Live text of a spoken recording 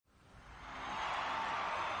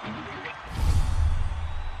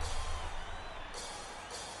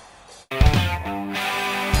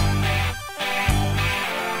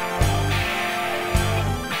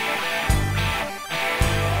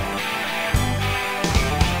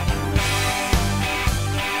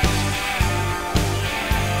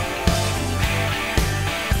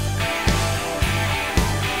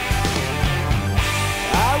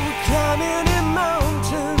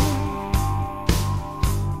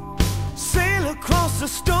across the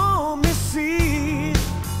stormy sea.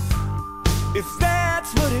 If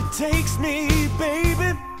that's what it takes me,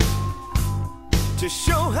 baby, to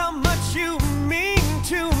show how much you mean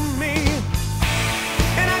to me.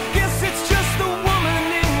 And I guess it's just the woman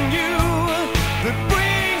in you that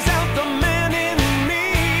brings out the man in me.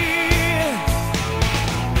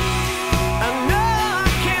 I know I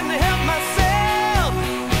can't help myself.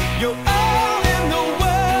 You're all in the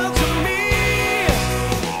world to me.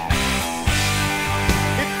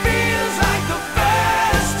 It feels like the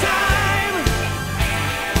first time.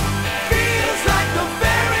 Feels like the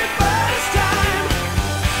very first time.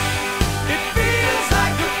 It feels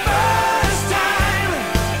like the first time.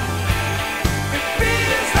 It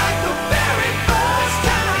feels like the very first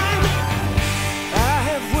time. I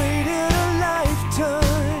have waited a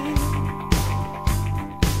lifetime,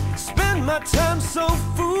 spent my time so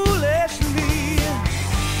foolishly,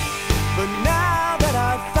 but now that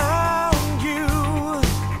I've found you,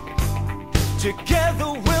 together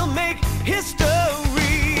we'll make history.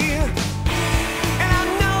 And I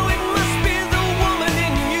know it must be the woman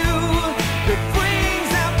in you that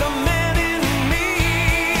brings out the man in me.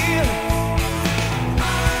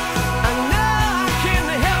 I know I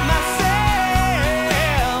can't help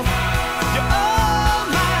myself. You're all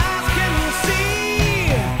my eyes can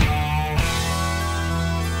see.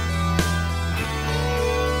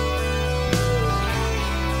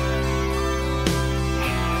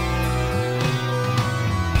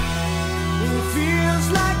 It feels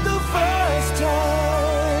like the first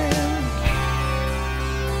time,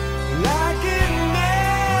 like it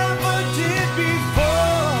never did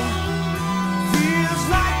before. Feels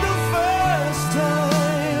like the first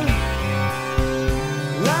time,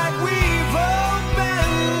 like we've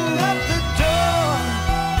opened up the door.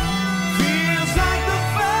 Feels like the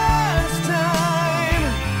first time,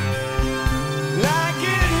 like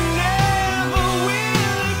it never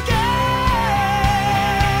will again.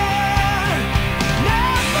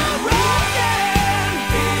 Never again.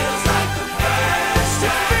 Feels like the first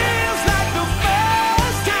time. Feels like the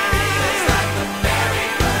first time. Feels like the very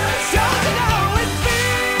first time. Don't you know it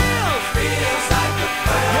feels? Feels like the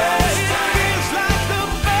first time. Feels like the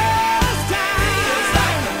first time. Feels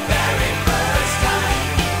like the very first time.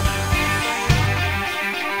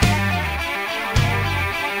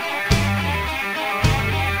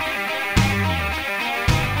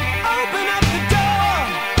 Open up the door.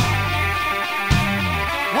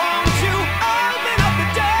 Won't you open up the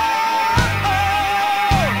door?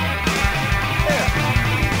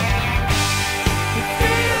 It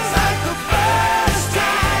feels like the first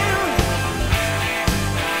time.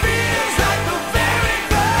 Feels like the very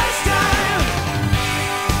first time.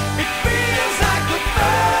 It feels like the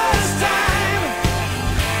first time.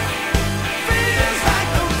 Feels like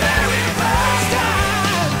the very first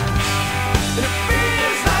time. And it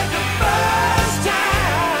feels like the first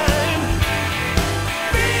time.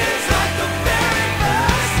 Feels like the very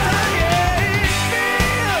first time.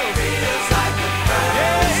 Yeah, it feels like the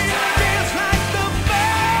first time. Feels like the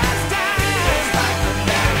first time. Feels like the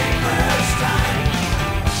very first time.